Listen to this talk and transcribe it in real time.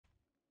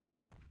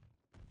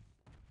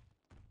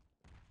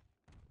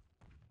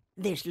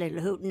This little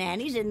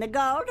hootenanny's in the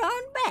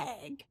gold-horn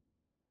bag.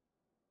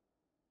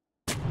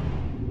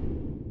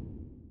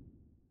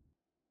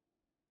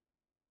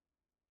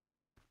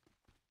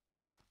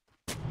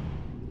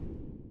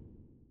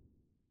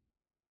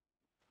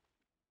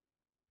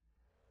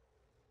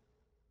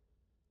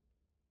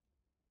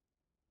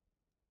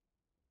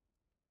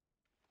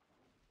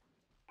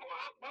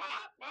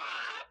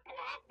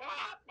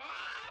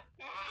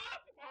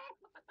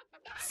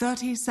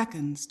 "30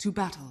 seconds to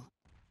battle.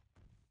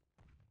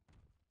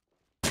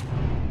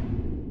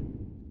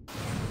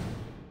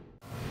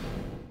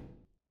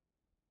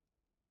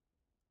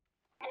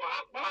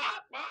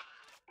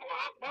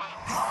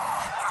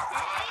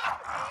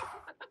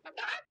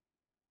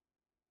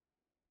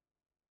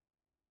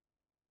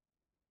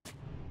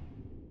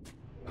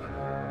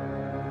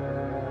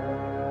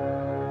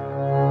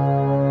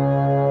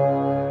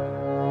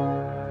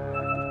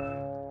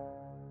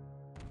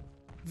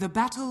 The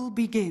battle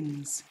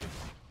begins.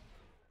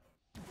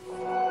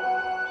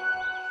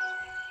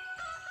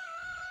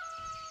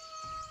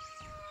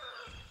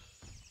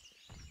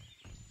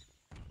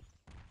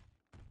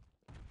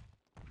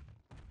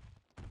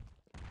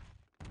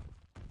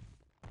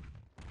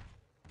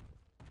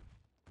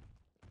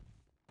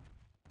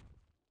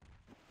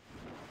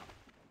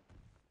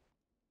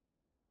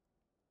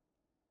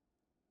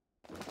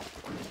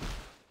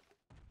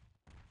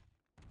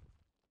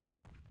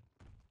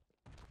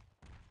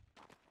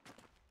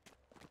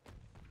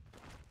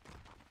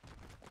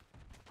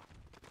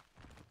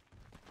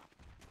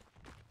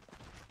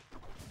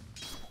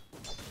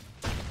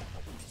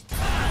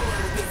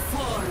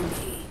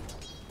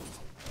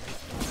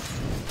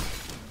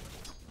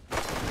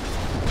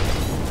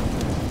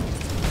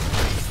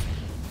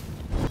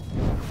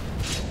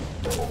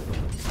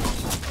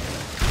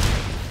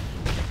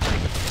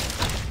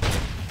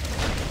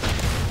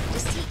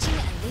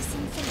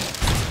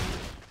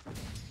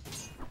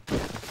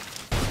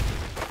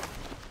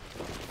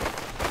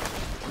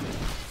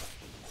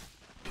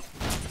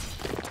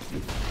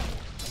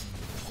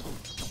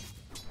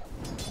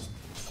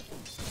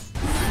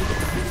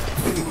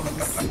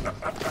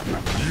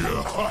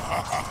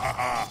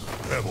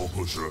 Pebble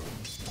pusher.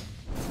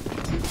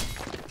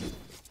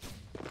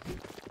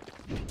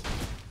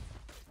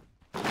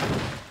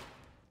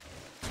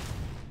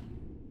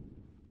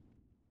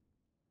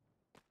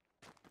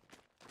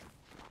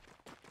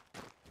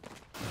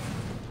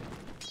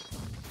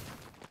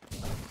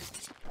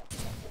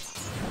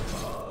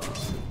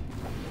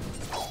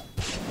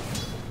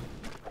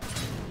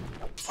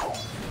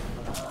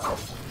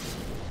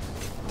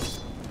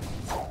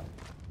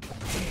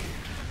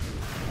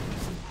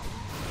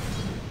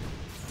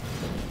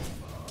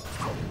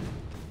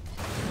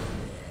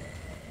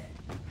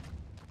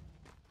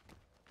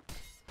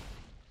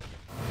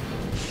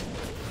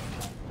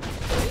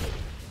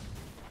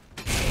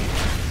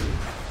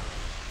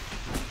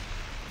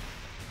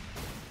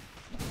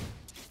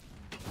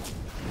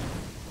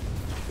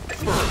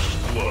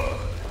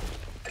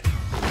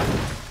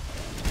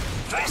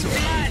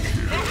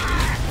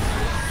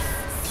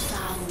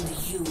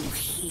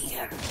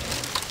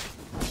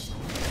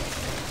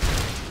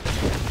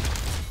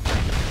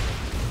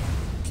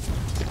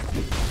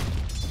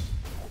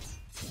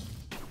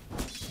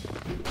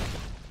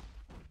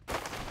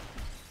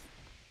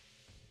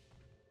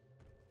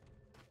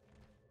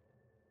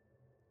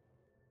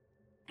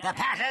 The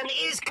pattern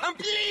is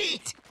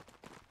complete!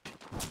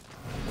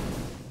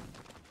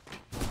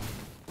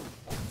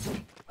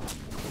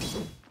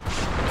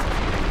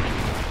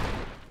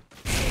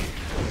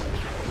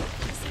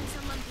 Seen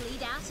someone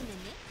bleed out in the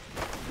neck?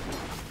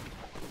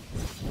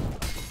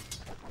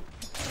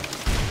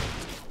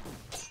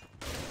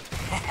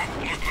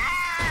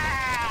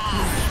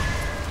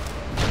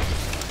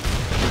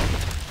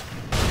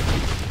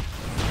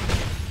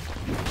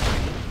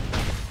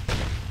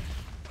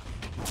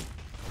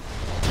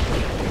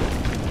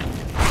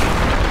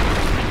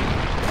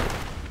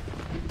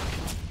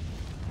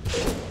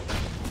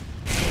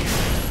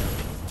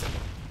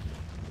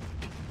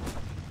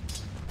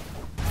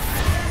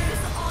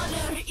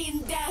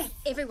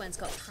 Everyone's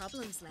got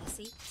problems,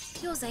 Lassie.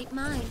 Yours ain't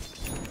mine.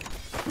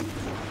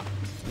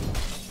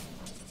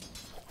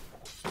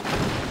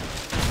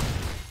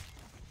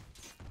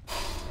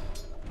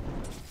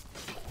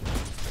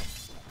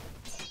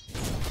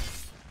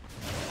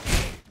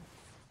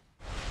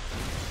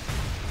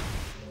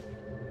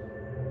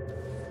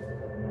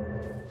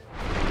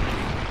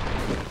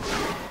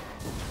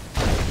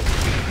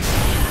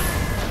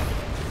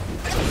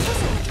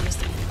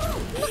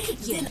 Look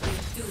at you! Been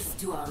reduced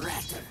to a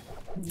ratter,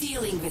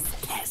 dealing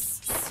with pests.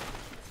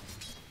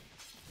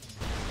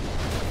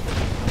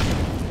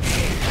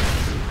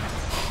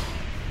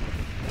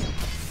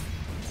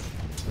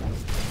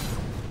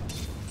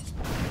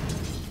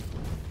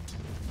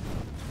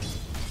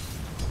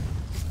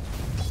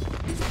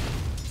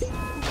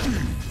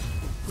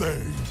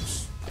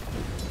 Thanks.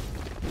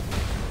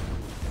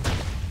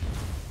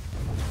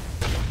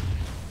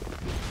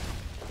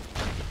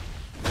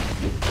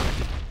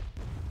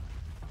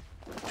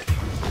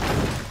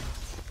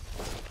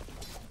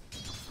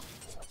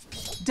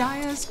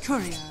 Dire's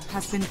courier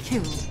has been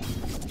killed.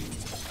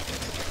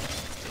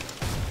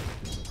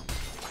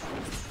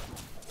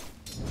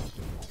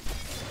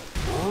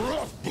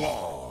 Rough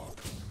block.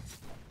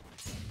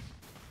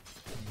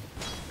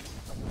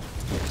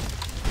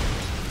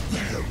 The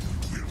hell you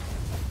will.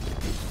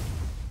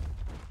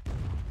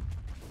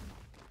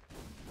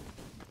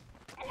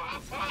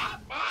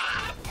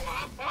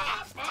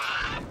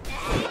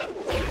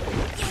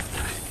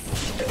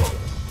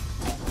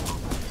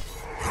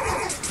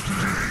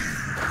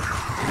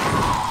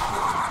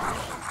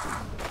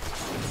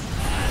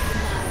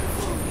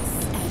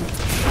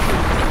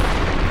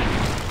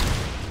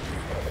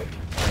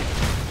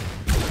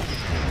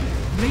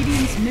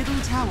 Radiant's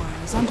middle tower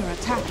is under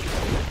attack.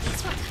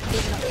 It's not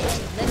big enough to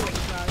literally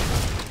grow.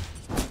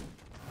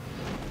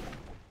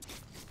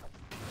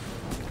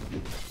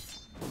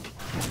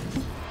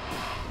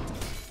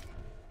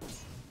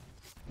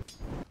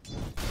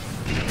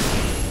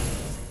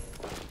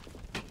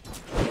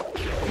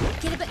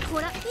 Get a bit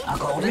caught up there? A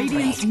golden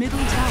Radiant's thread.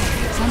 middle tower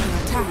is under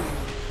attack.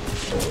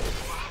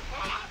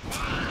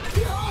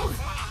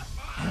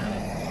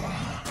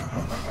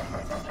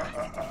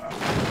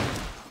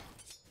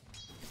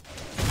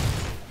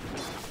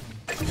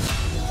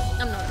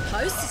 I'm not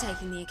opposed to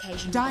taking the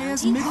occasional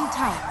Dire's bounty. middle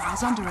tower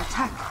is under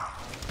attack.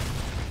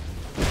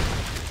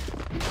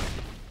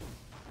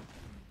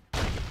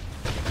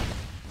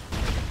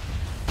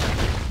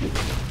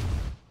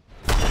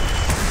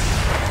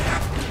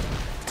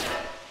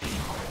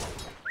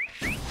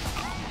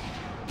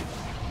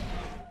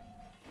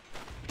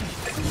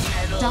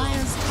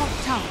 Dire's top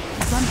tower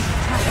is under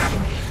attack.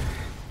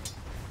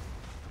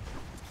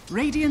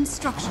 Radiant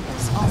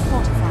structures are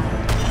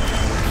fortified.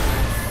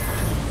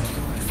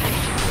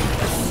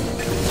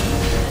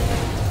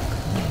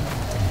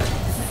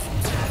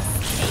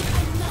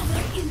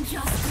 Another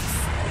injustice.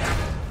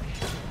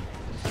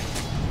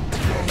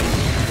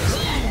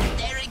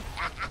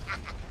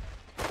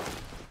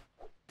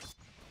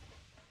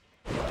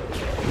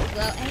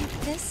 Well, ain't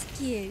this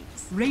cute?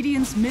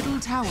 Radiant's middle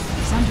tower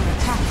is under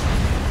attack.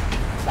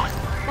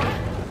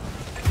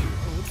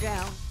 Cool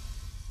down.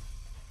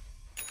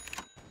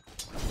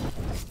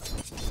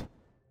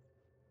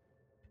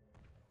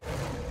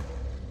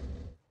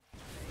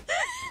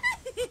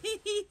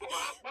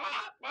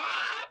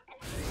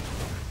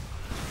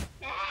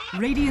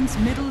 Radiant's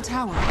middle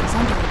tower is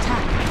under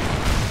attack.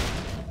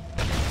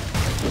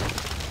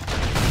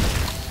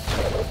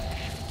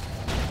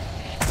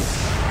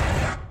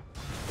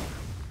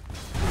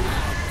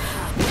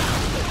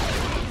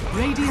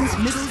 Radiant's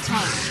middle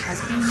tower has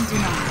been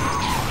denied.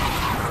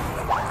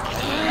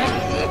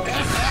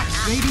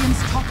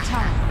 Radiant's top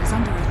tower is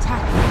under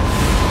attack.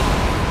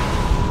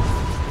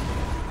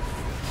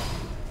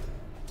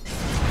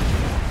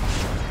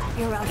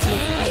 You're out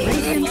here.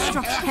 Radiant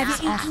structures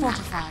are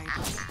fortified.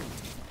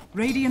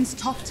 Radiant's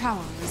top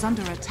tower is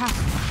under attack.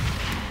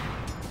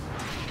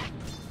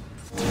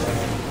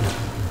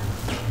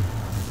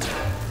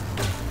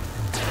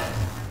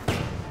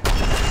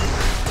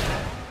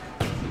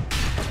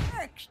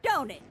 Works,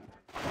 don't it?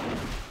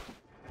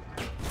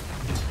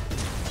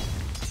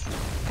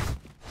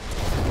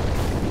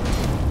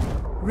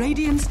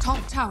 Radiant's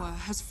top tower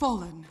has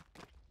fallen.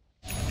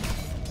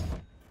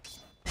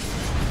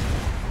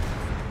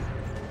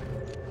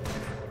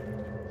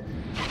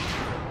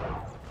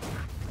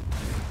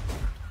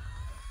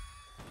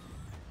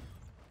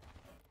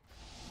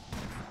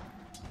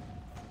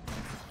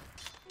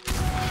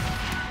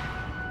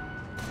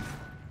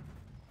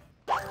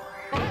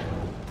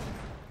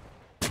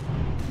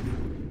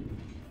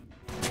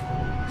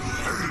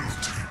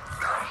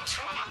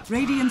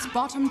 Radiant's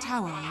bottom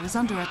tower is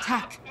under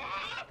attack.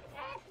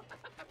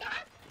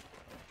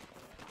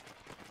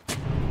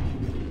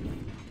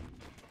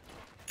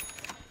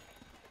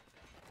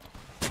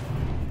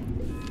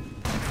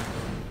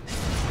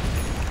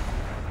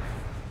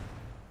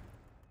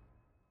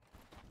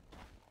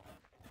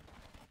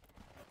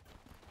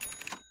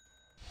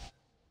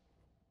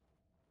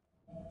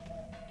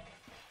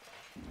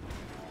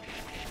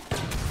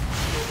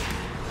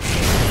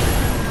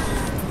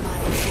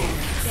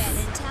 Bad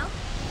intel?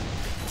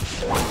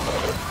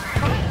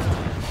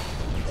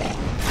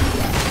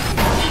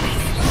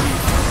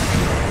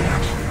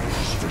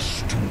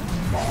 Justice to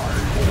my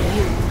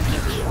world.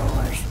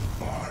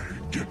 I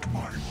get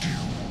my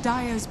due.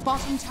 Dire's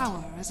bottom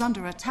tower is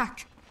under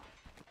attack.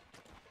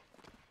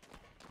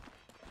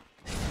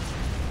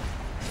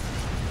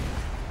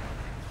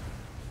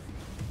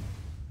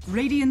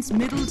 Radiant's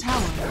middle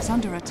tower is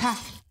under attack.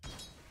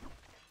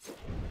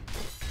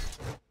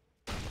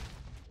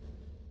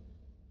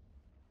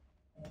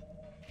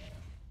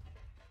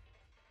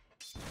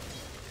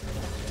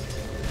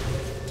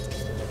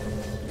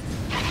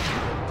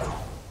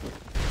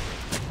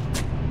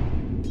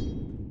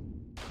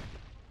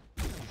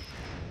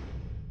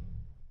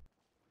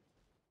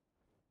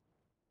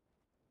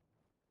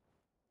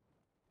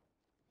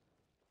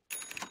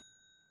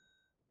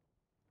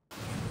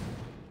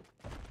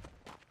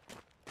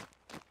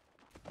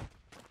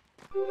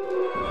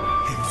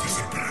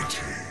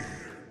 Invisibility.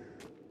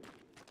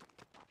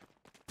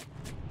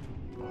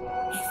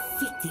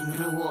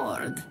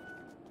 reward.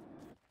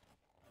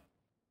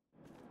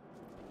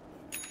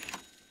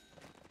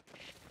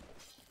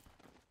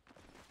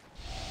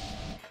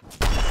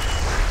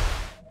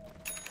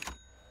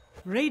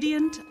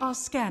 Radiant are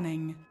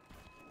scanning.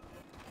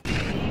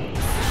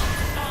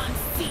 On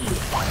field.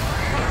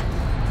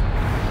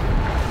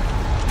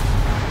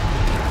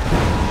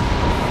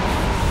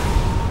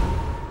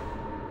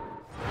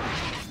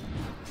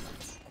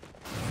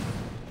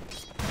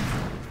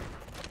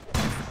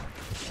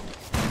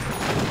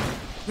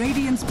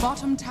 Radiant's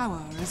bottom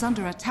tower is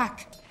under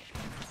attack.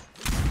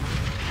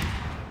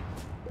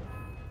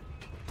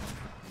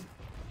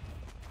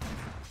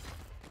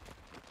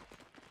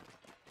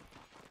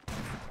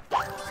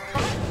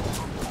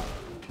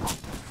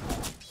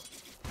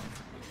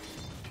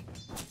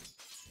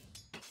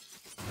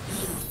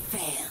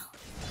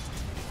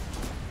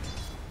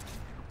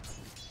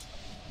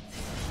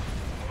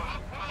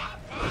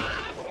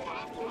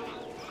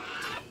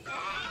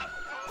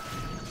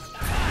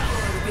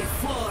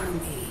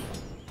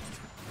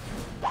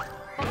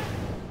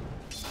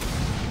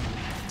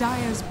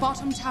 Dire's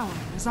bottom tower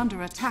is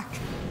under attack.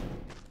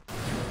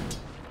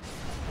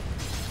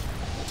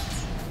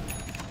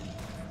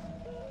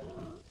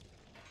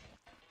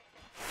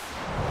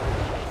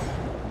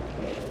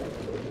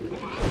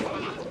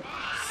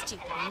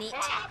 Stupid nit.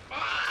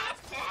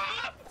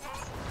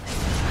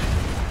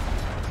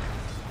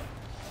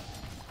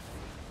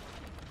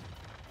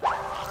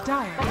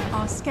 Dire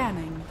are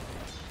scanning.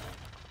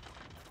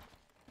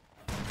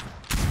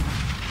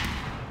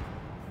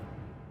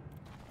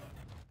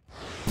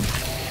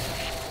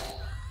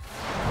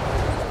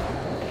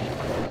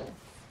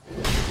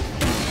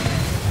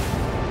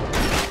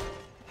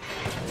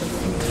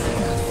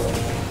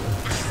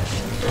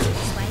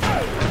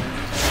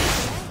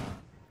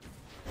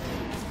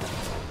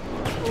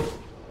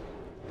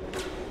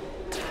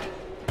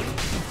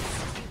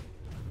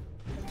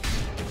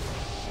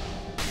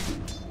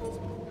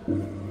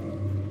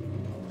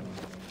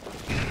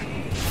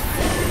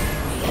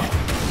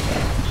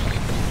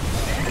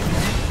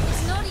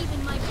 It's not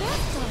even my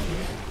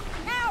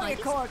birthday. Now your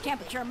core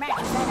temperature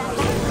matches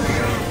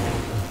that.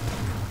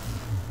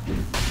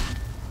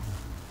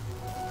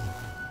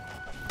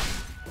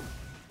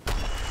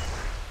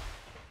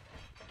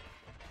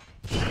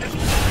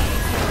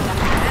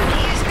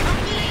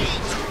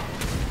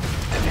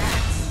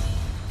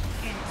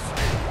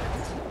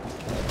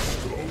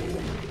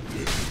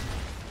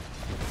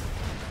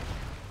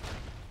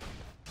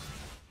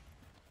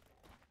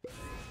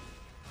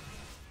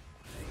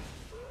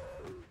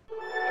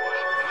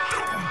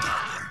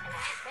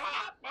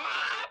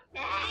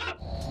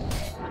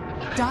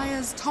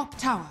 Dire's top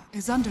tower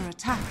is under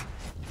attack.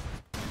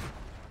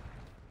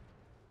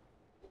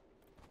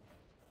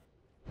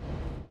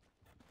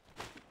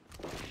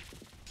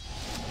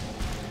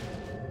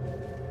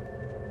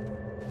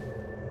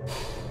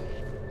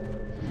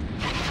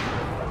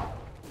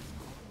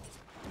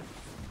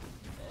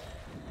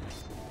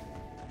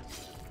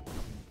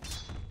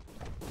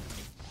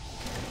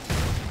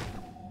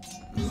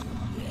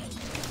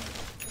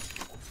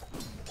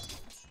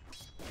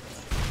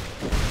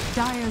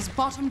 Dire's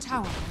bottom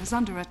tower is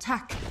under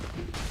attack.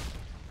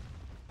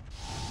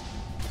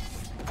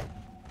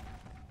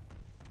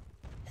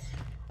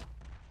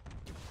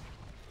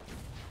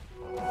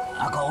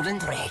 A golden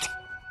thread.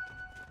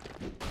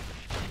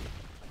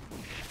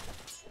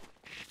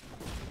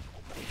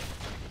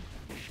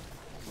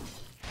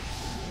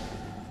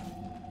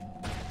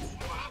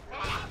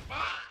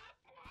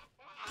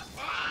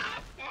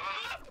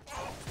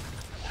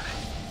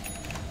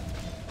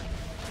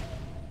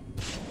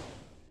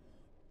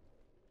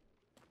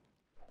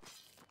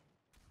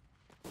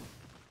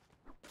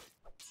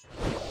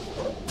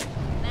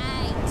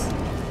 Mate.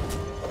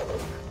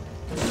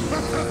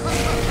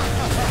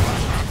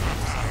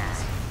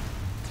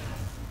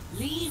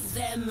 Leave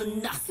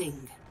them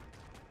nothing.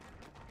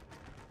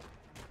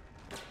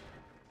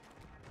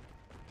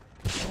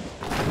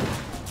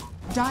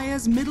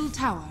 Dire's middle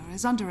tower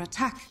is under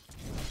attack.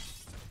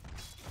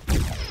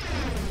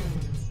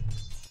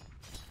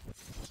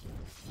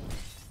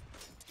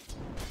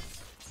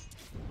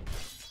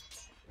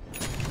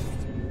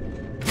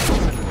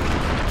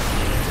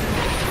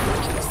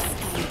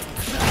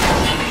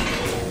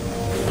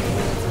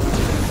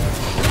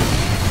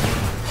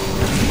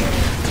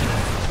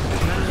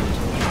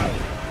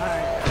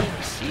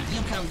 If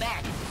you come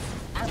back,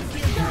 I'll kill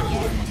you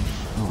again.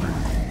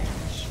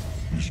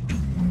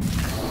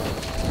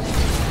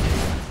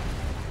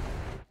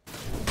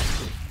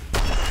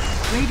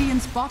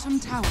 Radiant's bottom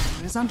tower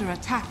is under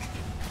attack.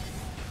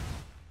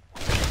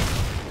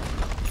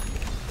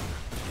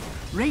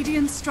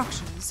 Radiant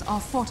structures are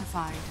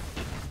fortified.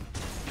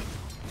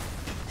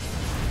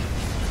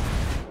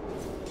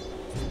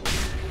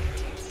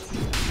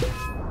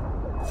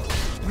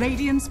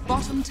 Radiant's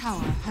bottom tower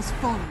has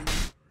fallen.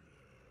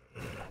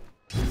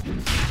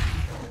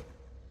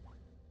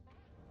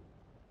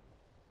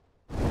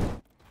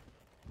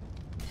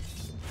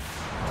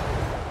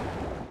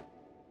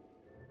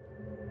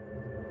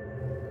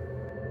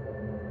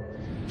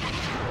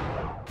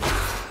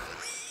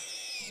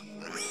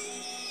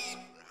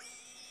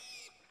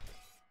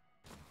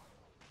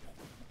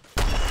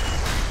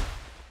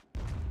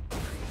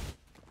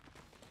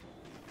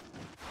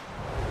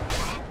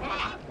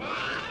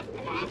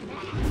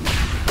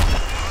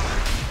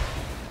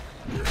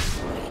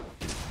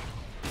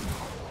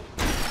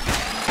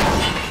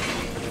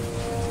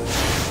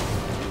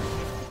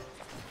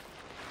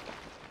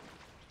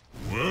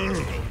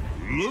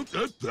 Look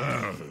at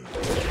that!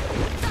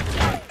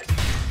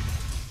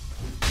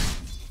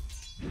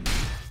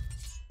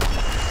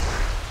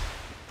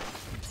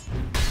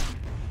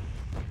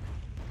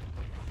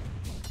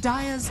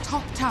 Dire's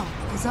top tower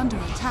is under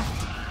attack.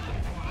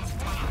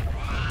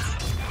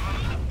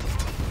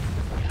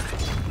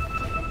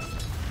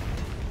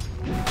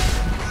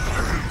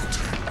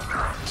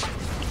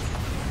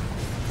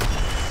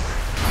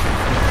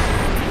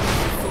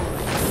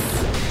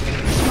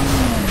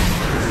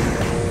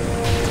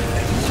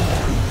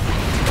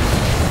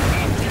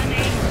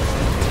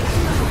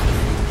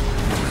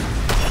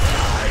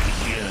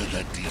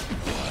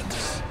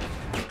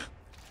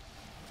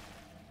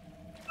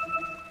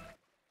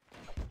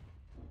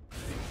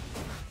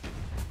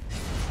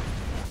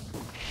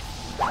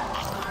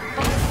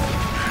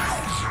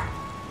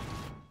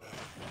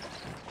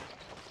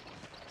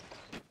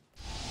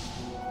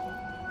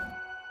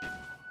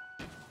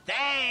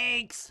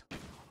 Thanks!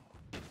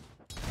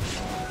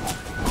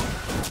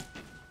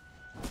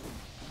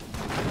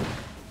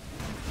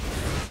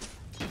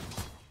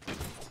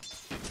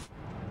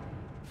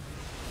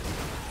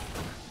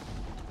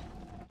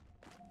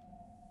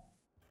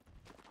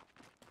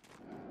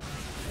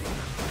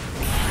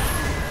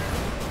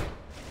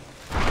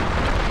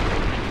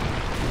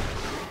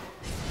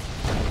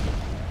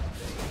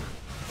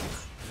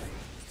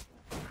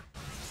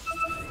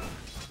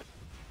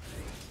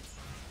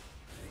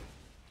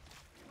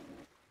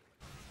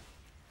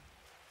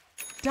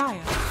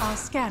 Dire are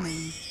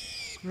scanning.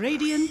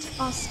 Radiant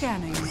are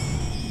scanning.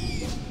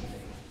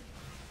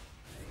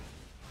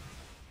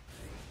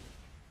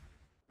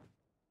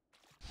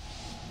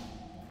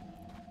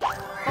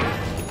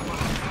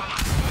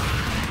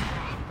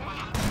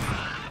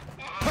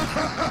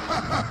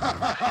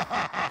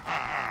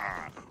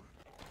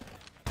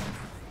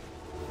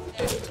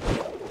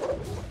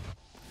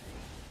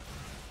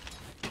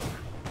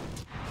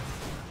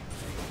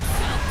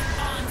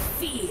 On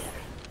fear.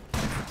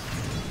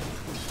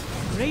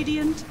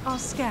 Radiant are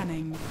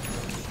scanning.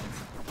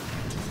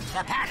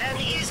 The pattern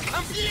is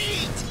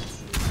complete!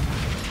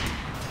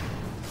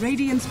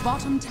 Radiant's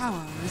bottom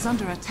tower is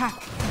under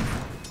attack.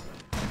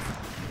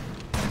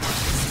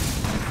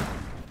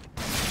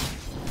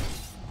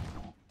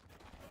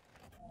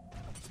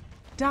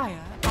 Dire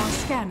are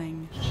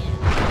scanning.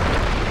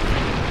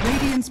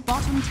 Radiant's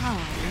bottom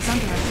tower is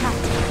under attack.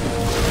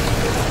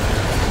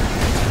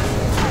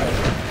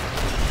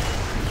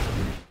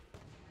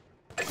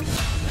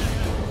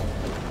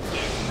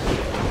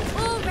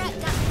 All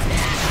wrapped up.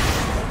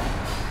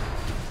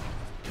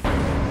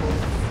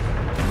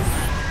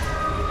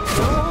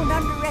 Don't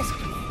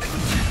underestimate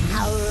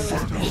our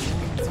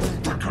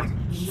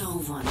No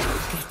one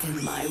will get in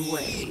my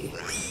way.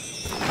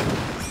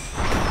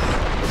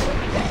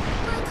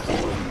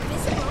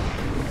 Invisible.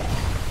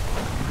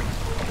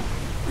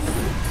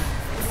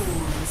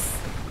 Fools.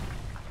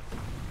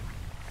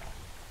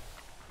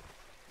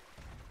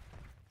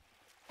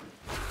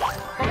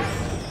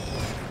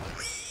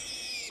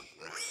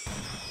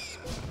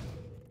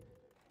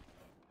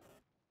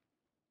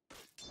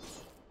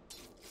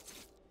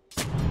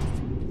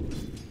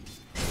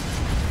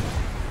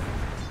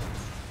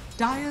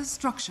 Dire's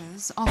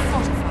structures are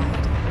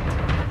fortified.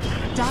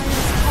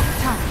 Dire's top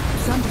tower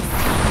is under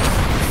attack.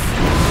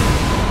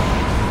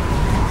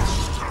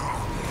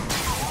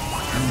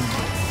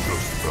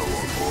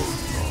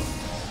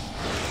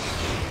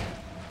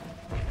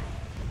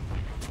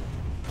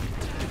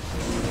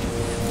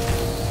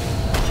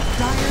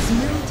 Dire's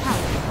middle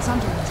tower is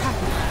under attack.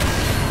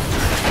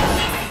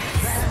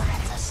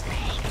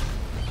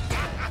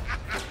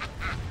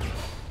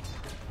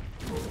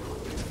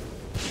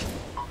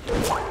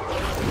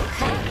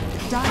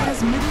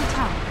 Dire's middle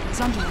tower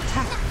is under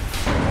attack.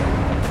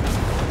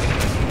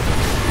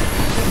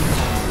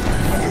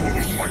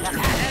 The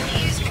pattern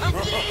is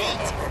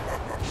complete!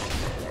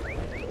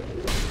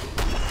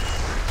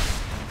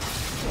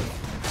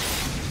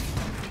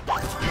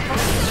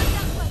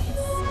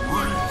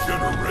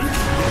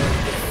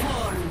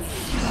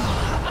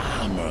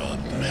 Armor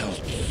melts.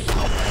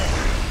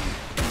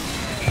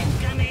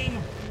 Incoming!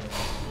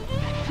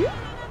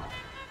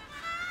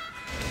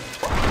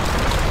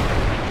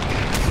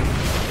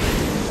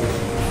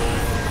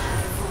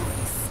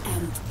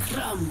 And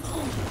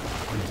crumble.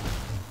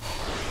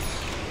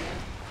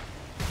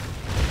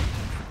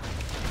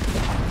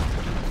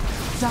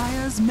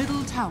 Dire's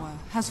middle tower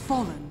has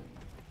fallen.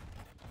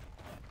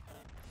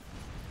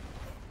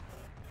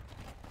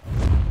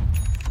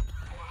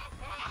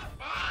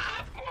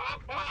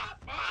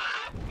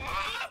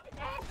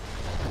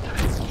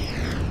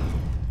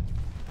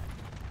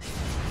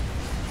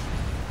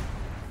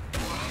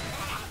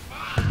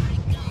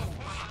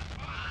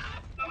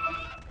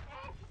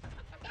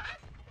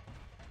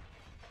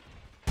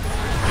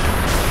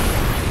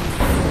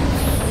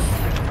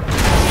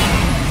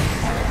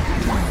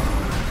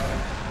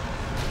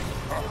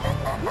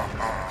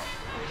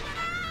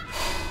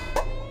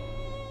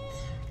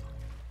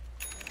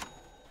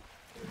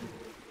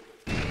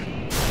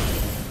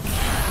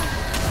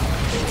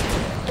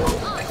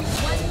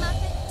 One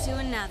muppet to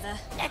another.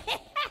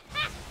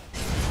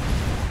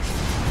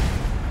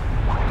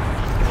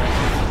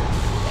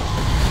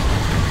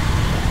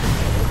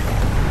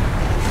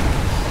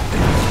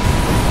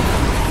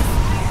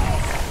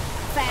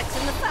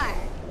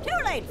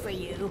 played for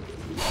you.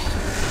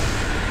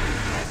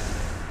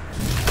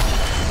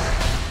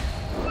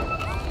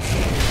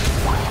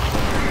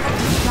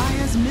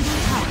 Dire's middle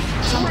tower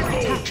is under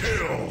attack.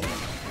 Kill!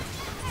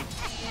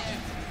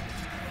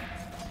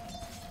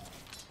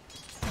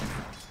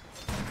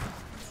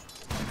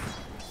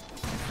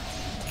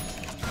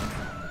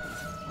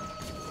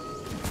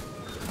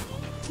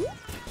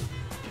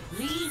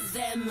 Leave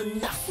them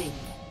nothing.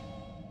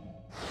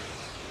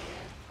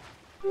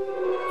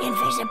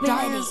 Invisibility.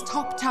 Dire's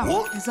top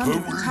tower is under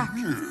attack.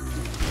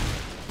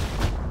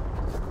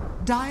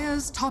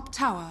 Dire's top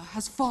tower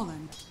has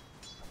fallen.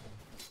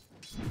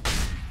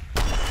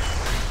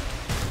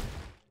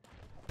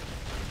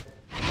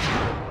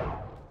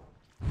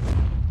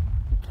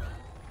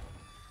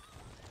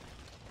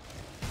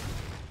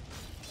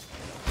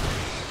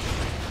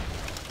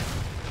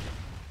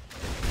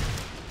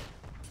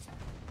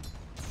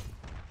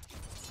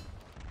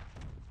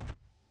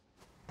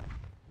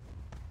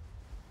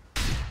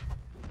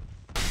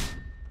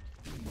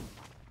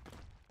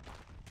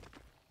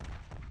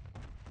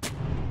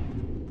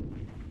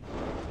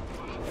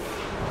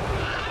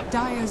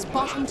 Dire's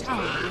bottom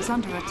tower is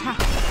under attack.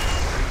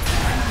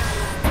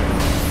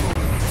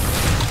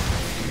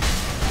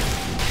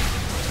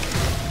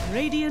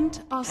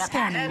 Radiant are The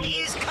pattern scanning.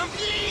 is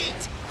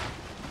complete!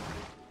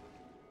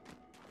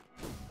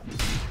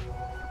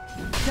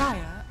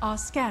 Dire are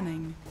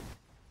scanning.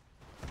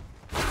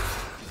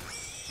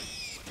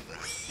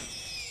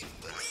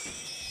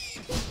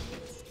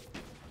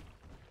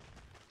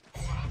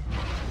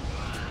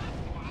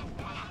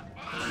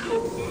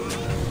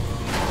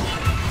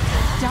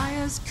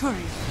 Dire's courier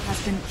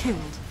has been killed.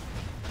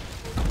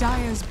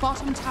 Dire's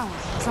bottom tower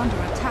is under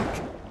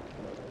attack.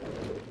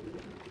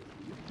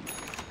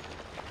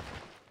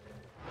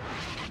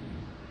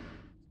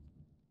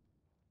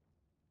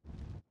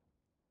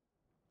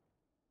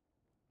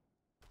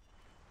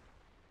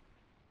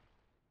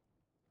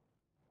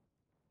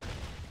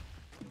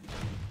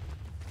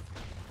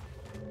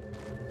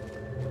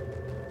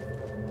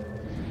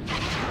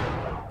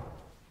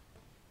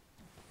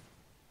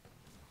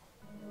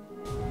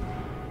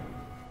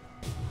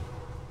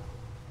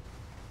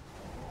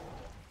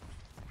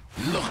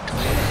 Look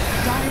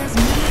there! Dire's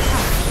middle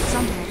tower is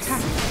under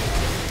attack.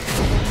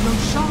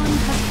 Roshan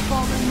has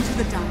fallen to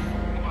the Dire.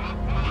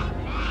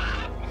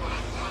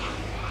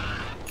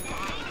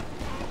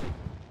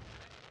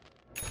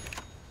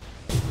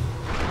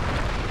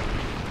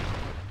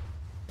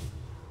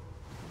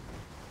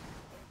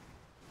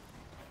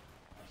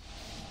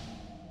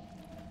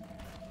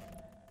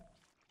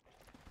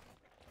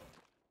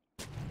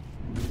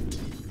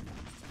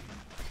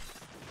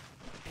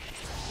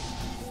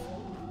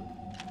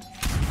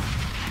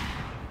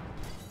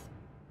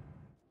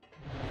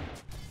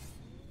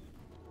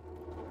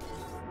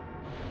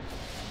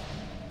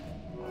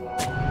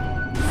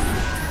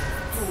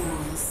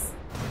 Fools.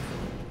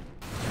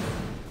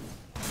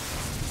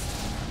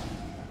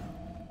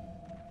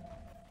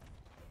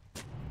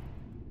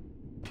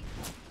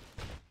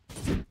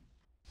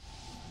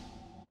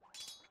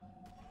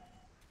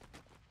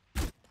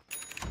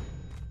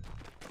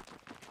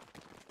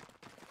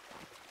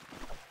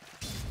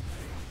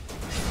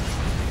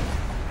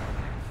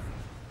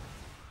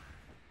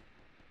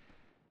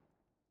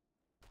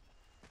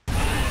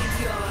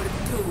 Your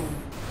doom.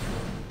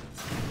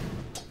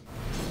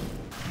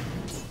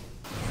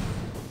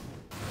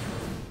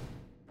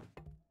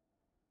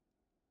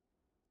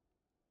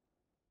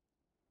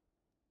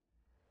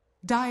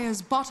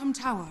 Dire's bottom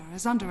tower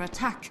is under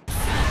attack.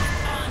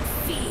 On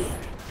fear.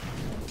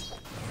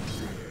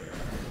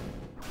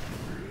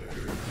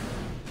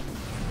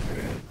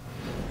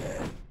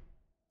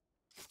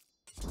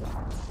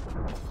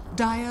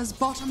 Dire's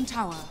bottom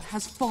tower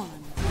has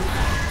fallen.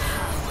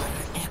 Power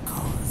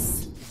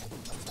echoes.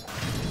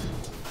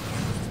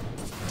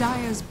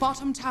 Dire's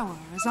bottom tower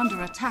is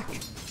under attack.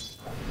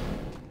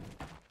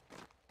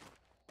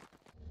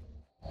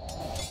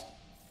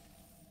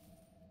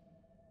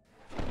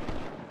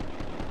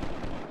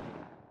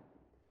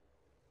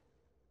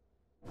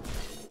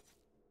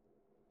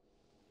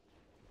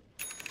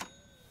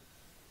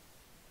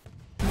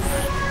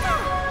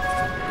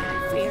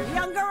 Feel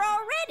younger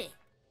already.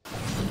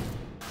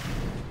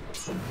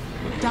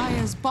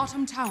 Dire's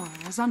bottom tower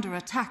is under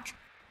attack.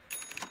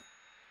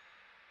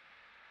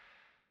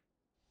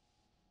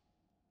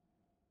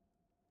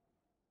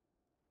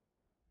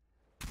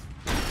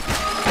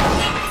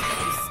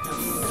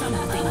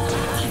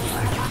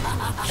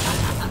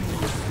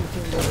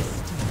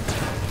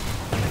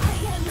 I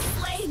am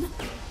slain.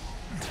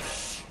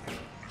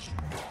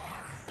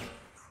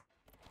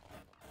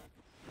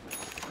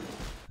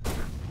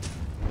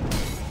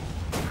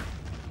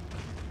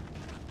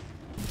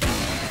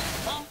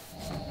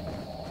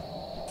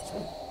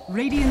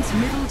 Radiant's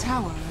middle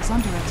tower is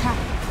under attack.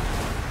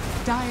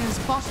 Dire's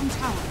bottom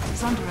tower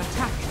is under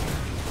attack.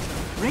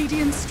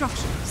 Radiant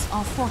structures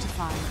are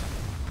fortified.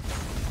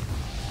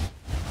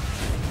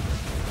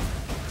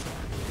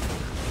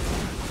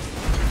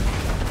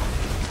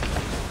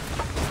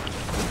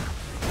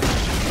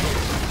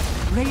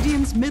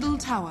 Radiant's middle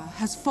tower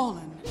has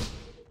fallen.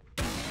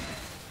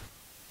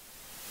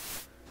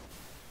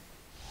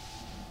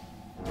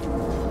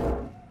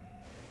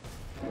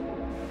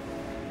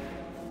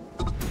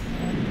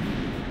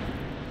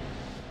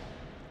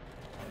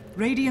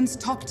 Radiant's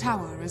top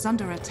tower is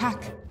under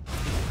attack.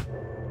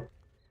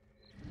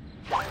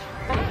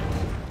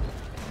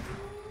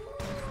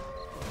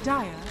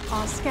 Dire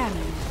are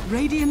scanning.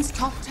 Radiant's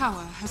top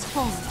tower has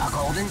fallen. A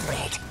golden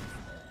thread.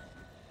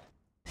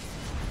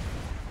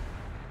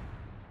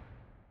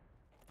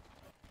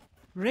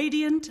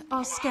 Radiant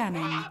are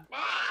scanning.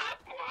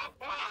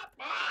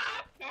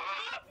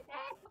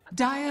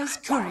 Dire's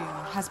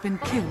courier has been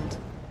killed.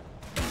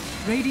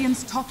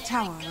 Radiant's top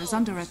tower is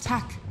under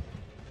attack.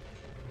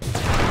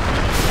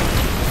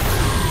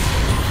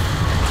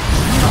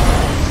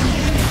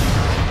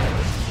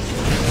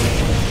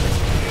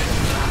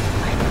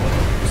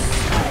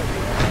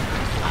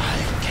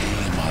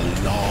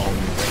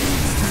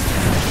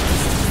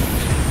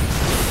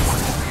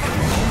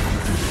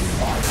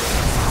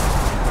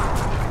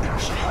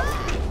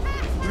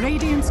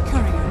 Radiant's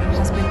courier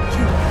has been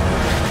killed.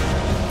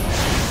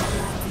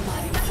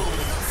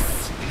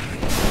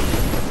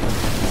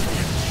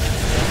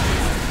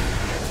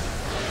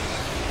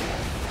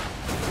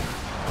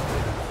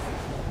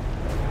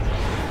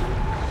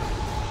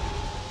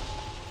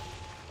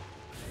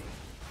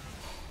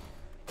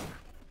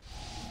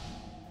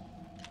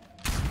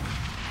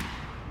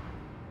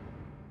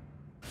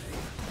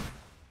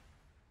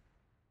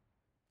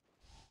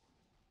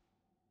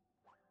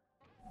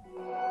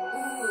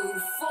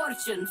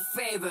 Fortune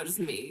favors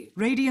me.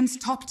 Radiant's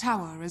top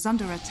tower is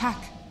under attack.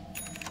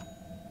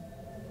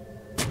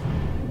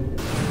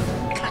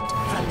 Cut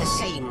from the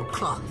same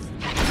cloth.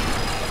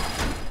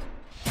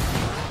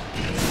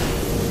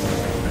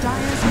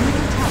 Dire's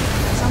middle tower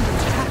is under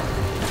attack.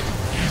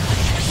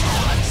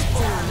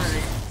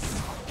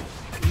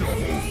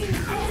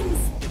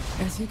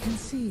 As you can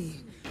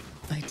see,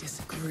 I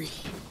disagree.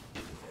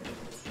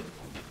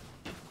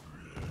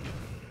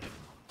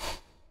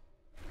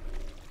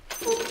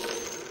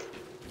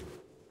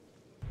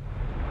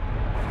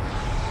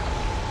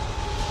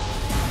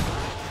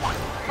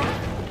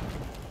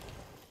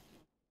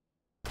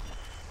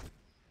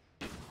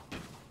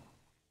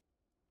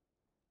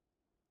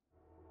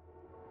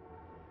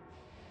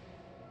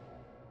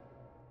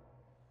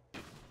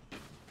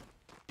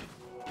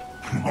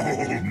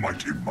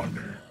 Almighty money.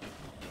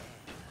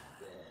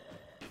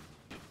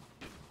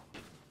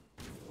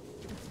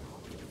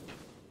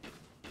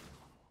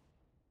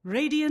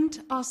 Radiant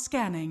are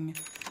scanning.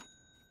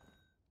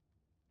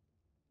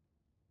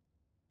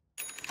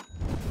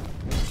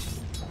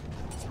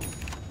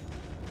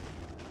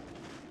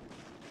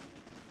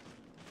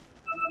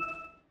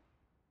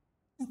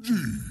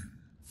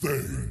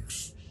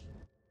 Thanks.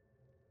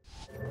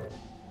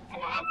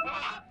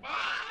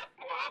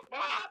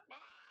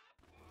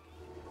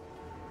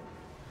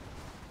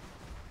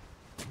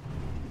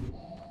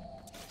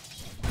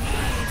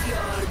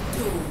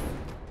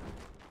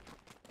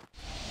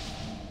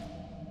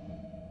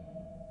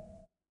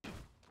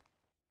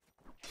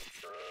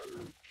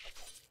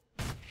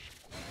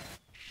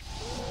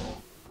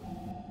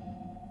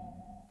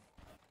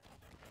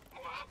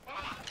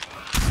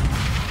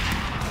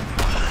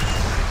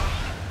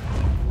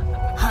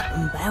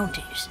 Hunting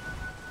bounties.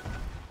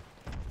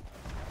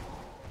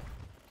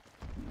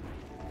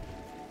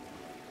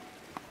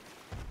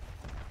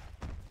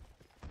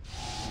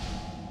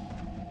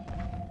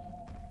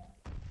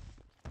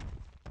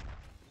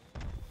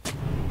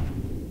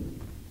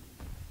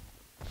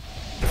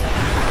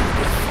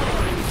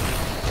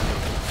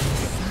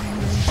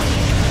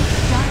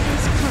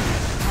 Dire's courier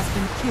has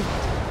been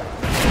killed.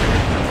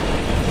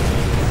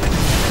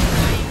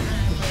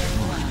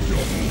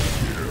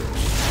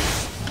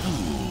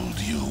 Fooled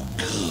you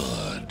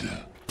good.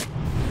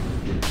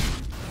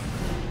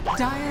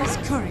 Dire's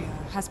courier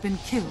has been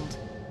killed.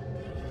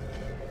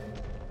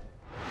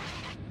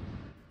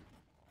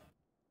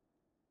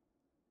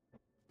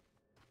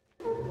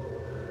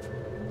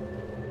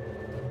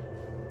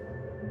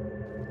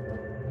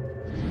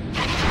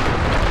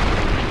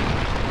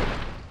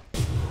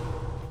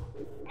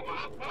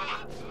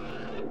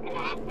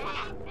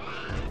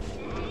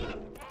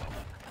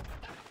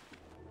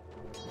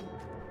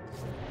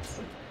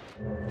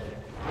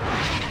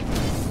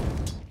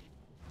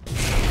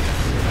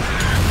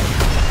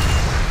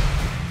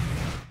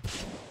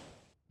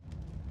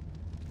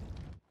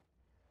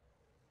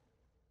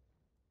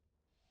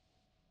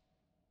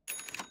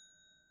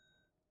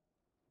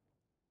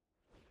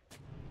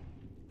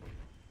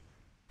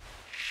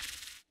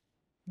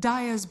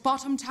 Dire's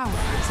bottom tower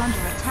is under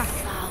attack.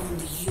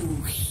 Found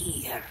you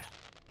here.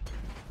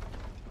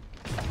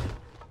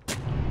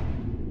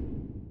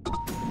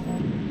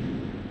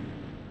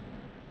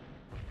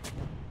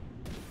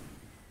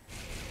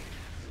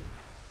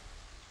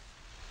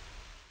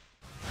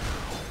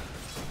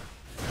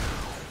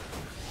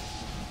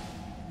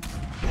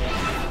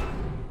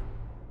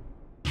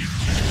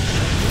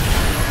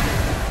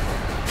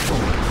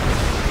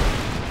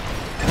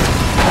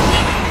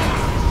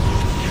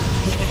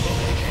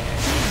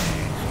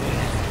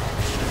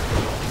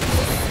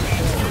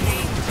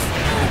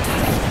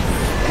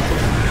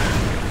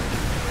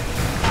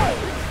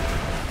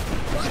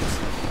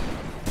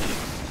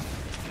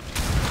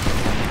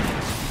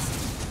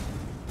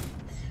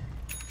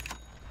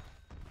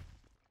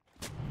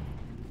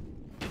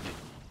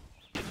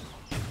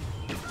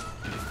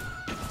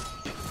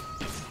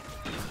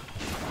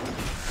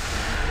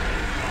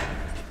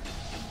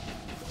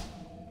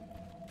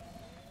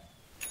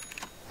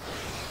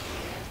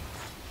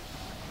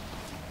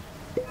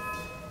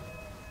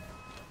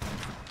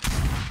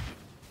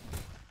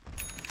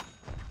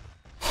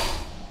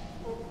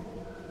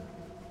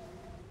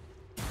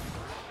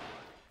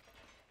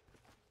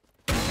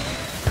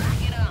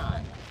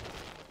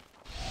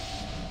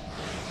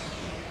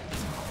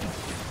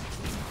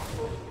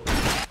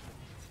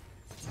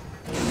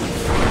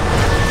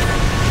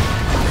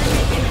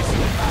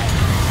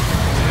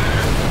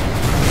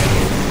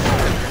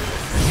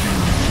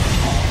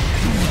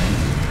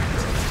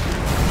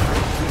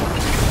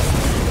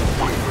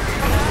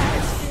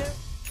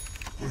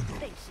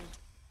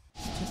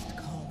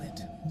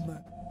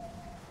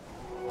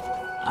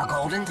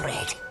 golden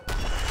thread.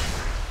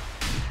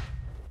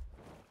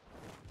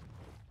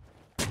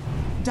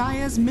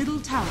 Dire's middle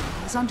tower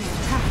is under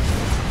attack.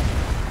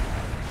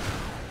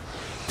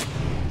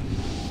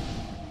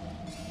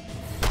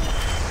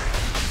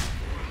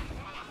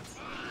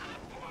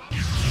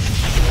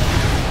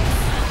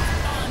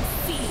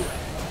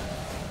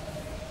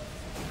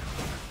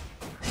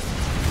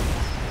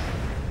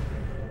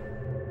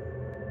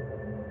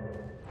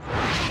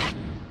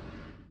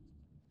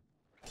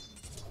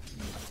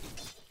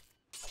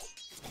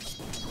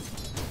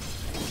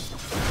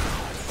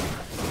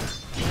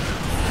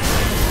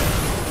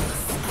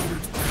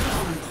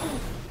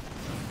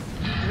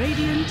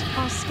 Radiant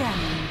are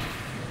scanning.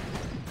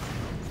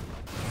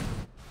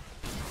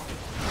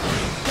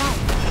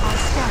 Dire are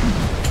scanning.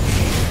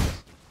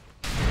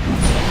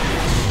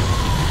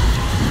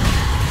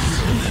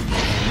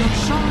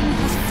 Roshan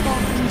has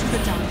fallen to the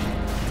Dire.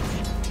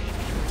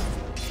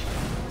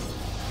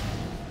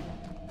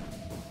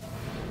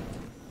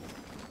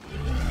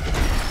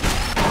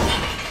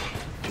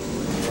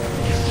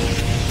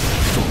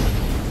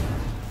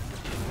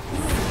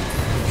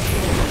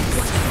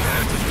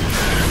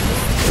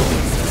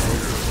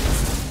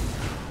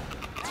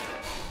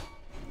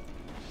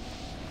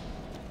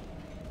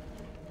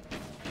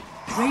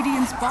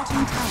 Radiant's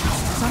bottom tower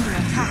is under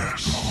attack.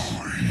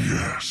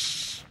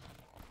 Yes.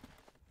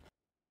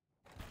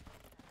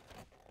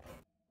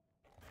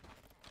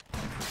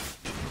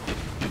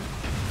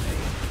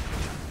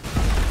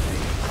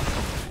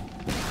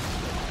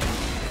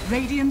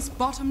 Radiant's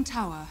bottom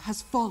tower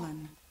has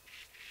fallen.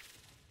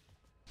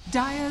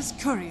 Dire's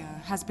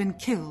courier has been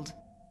killed.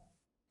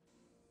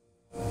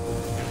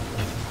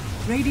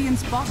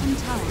 Radiant's bottom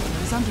tower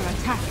is under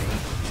attack.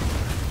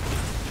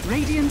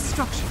 Radiant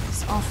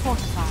structures are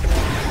fortified.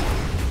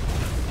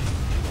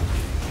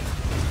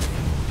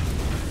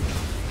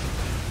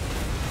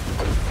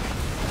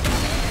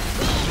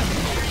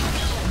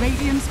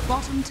 Radiant's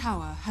bottom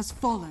tower has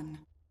fallen.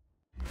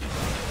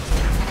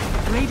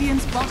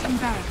 Radiant's bottom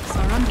barracks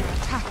are under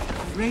attack.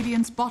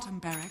 Radiant's bottom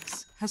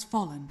barracks has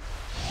fallen.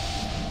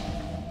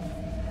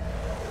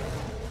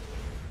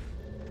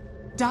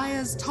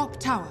 Dire's top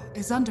tower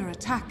is under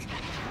attack.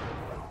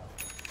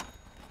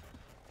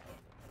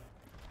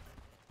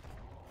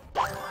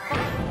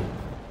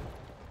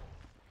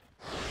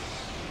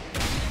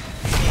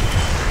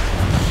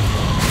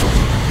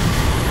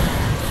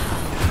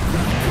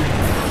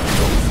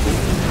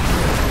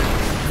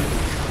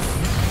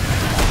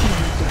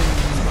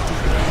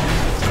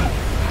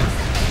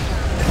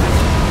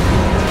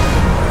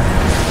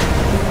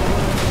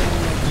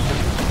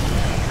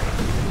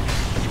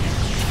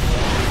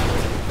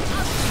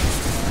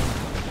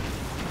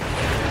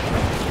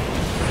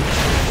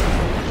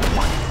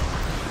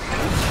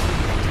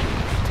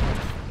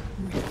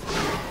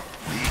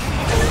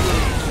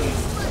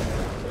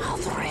 I'll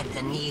thread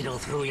the needle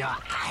through your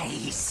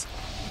eyes.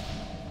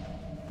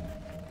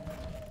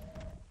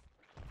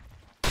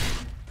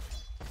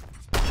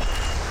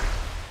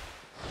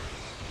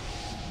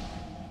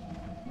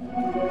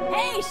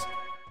 Haste!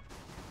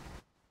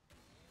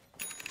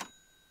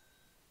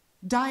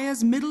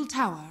 Dire's middle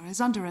tower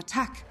is under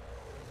attack.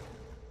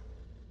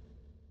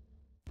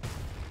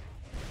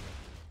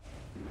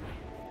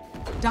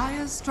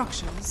 Dire's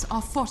structures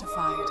are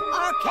fortified.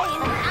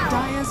 Arcane out!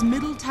 Dire's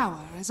middle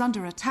tower is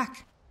under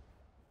attack.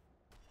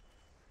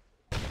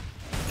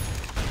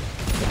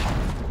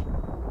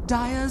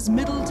 Dire's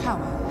middle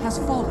tower has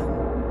fallen.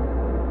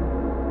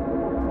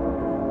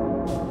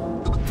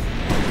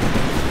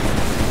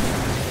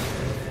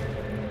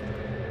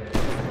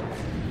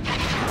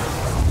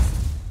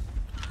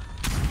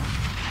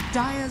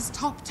 Dire's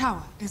top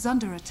tower is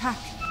under attack.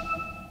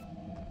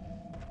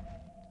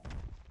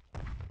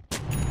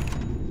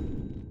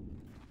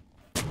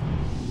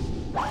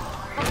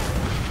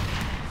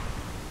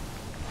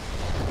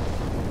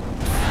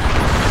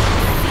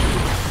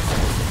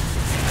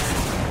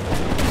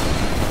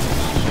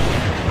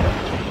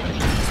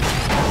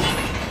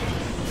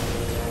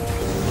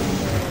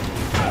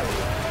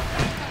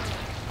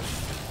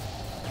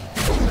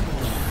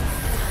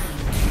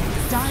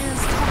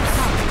 Dire's top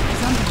tower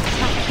is under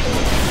attack.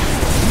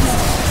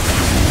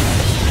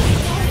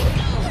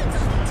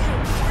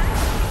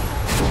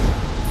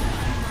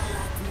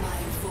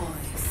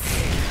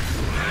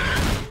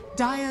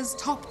 Dire's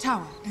top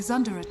tower is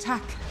under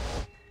attack.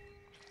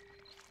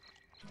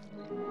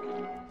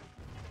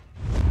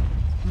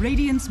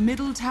 Radiant's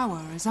middle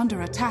tower is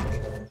under attack.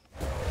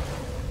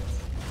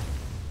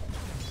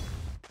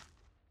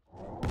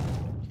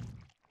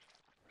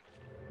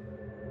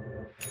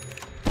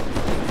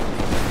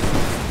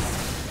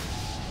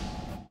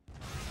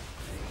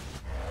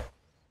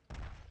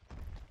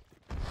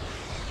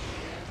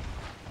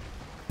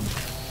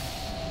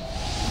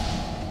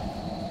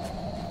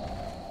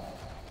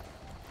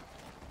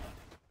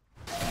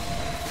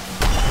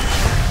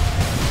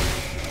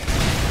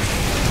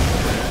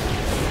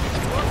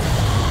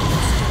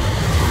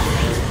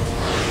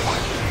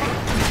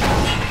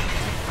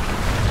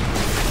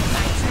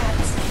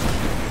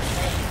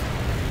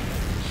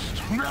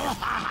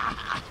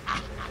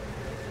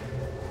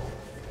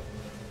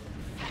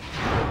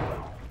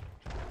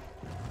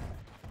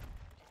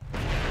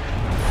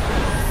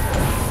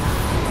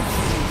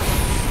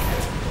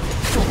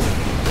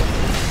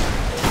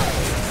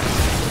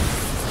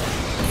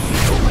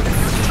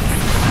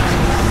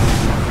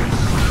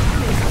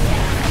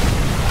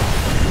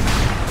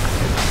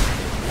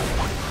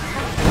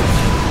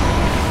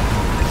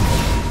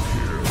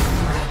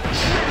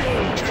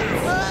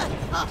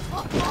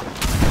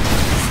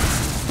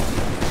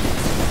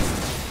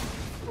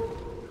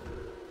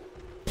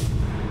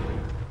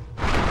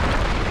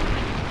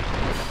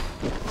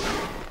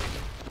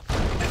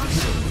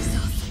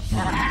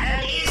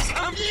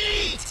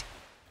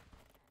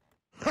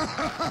 Regeneration!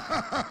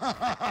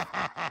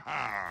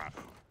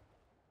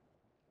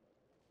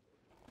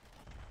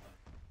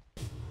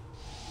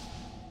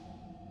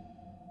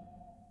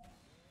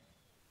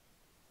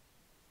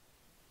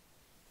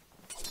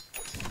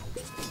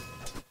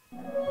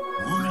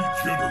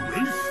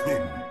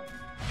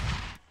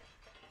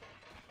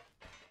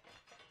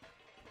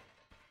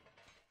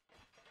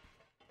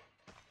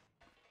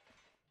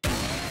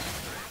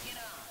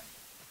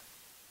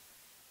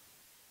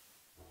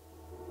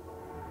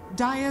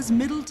 Dire's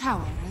middle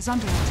tower is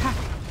under attack.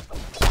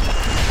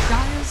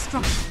 Dire's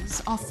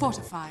structures are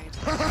fortified.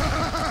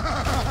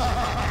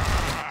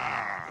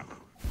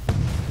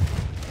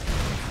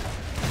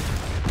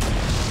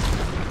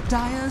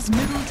 Dire's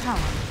middle tower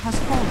has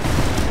fallen.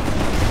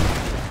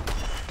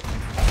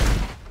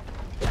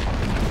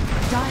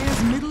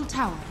 Dire's middle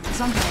tower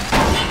is under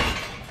attack.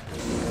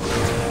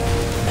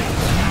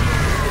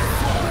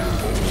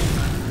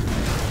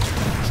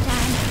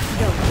 Time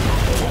to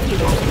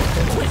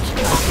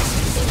go.